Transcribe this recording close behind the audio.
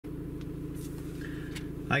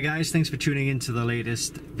Hi guys, thanks for tuning in to the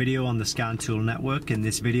latest video on the Scan Tool Network. In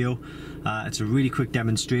this video, it's a really quick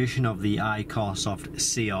demonstration of the iCarsoft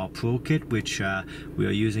CR Pro kit, which we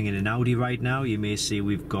are using in an Audi right now. You may see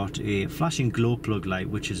we've got a flashing glow plug light,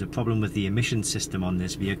 which is a problem with the emission system on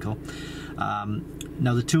this vehicle.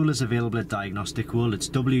 Now the tool is available at Diagnostic World. It's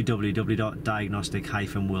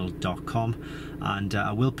www.diagnostic-world.com, and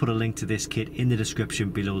I will put a link to this kit in the description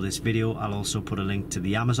below this video. I'll also put a link to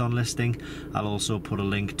the Amazon listing. I'll also put a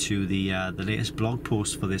link to the latest blog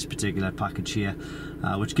post for this particular package here,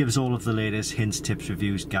 which gives all of the latest hints, tips,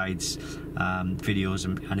 reviews, guides, videos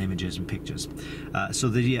and images and pictures. As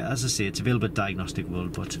I say, it's available at Diagnostic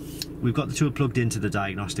World, but we've got the tool plugged into the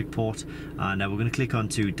diagnostic port, and we're going to click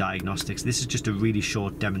onto Diagnostics. This is just a really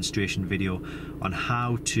short demonstration video on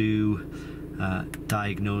how to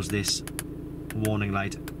diagnose this warning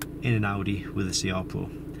light in an Audi with a CR Pro.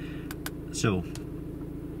 So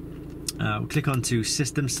we'll click onto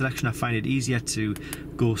System Selection. I find it easier to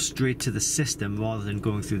go straight to the system rather than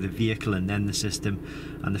going through the vehicle and then the system.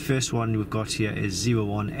 And the first one we've got here is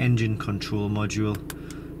 01 Engine Control Module.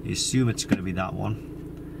 You assume it's going to be that one.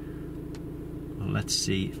 Well, let's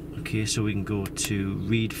see. Okay, so we can go to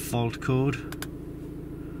Read Fault Code.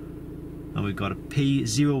 And we've got a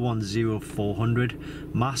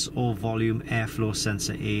P010400 Mass or Volume Airflow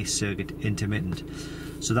Sensor A Circuit Intermittent.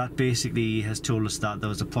 So that basically has told us that there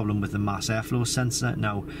was a problem with the mass airflow sensor.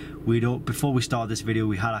 Now, before we start this video,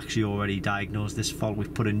 we had actually already diagnosed this fault.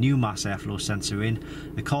 We've put a new mass airflow sensor in.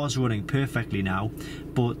 The car's running perfectly now,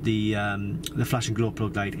 but the flashing glow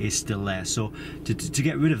plug light is still there. So to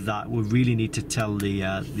get rid of that, we really need to tell the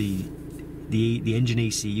engine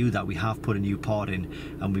ECU that we have put a new part in,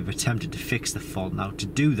 and we've attempted to fix the fault. Now, to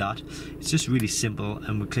do that, it's just really simple,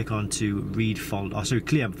 and we'll click on to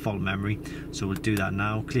clear fault memory. So we'll do that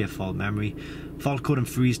now. Clear fault memory. Fault code and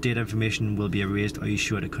freeze data information will be erased. Are you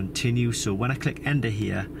sure to continue? So when I click enter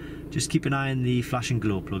here, just keep an eye on the flashing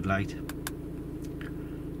glow plug light.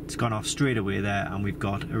 It's gone off straight away there, and we've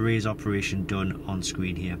got erase operation done on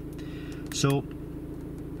screen here. So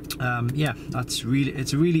yeah, it's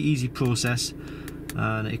a really easy process,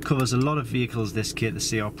 and it covers a lot of vehicles. This kit, the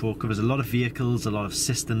CR Pro, covers a lot of vehicles, a lot of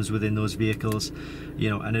systems within those vehicles,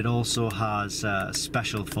 and it also has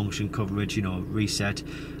special function coverage, reset,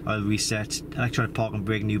 electronic park and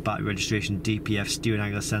brake, new battery registration, DPF, steering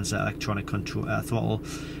angle sensor, electronic control, throttle,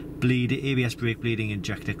 bleed, ABS brake bleeding,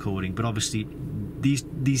 injector coding. But obviously these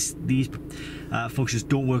functions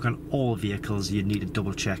don't work on all vehicles. You need to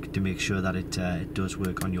double check to make sure that it does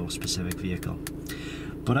work on your specific vehicle.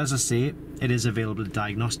 But as I say, it is available at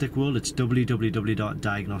Diagnostic World. It's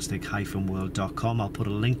www.diagnostic-world.com. I'll put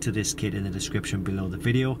a link to this kit in the description below the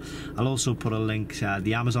video. I'll also put a link,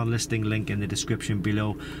 the Amazon listing link, in the description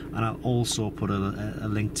below, and I'll also put a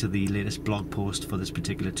link to the latest blog post for this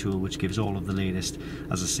particular tool, which gives all of the latest,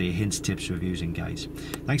 as I say, hints, tips, reviews and guides.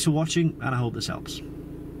 Thanks for watching, and I hope this helps.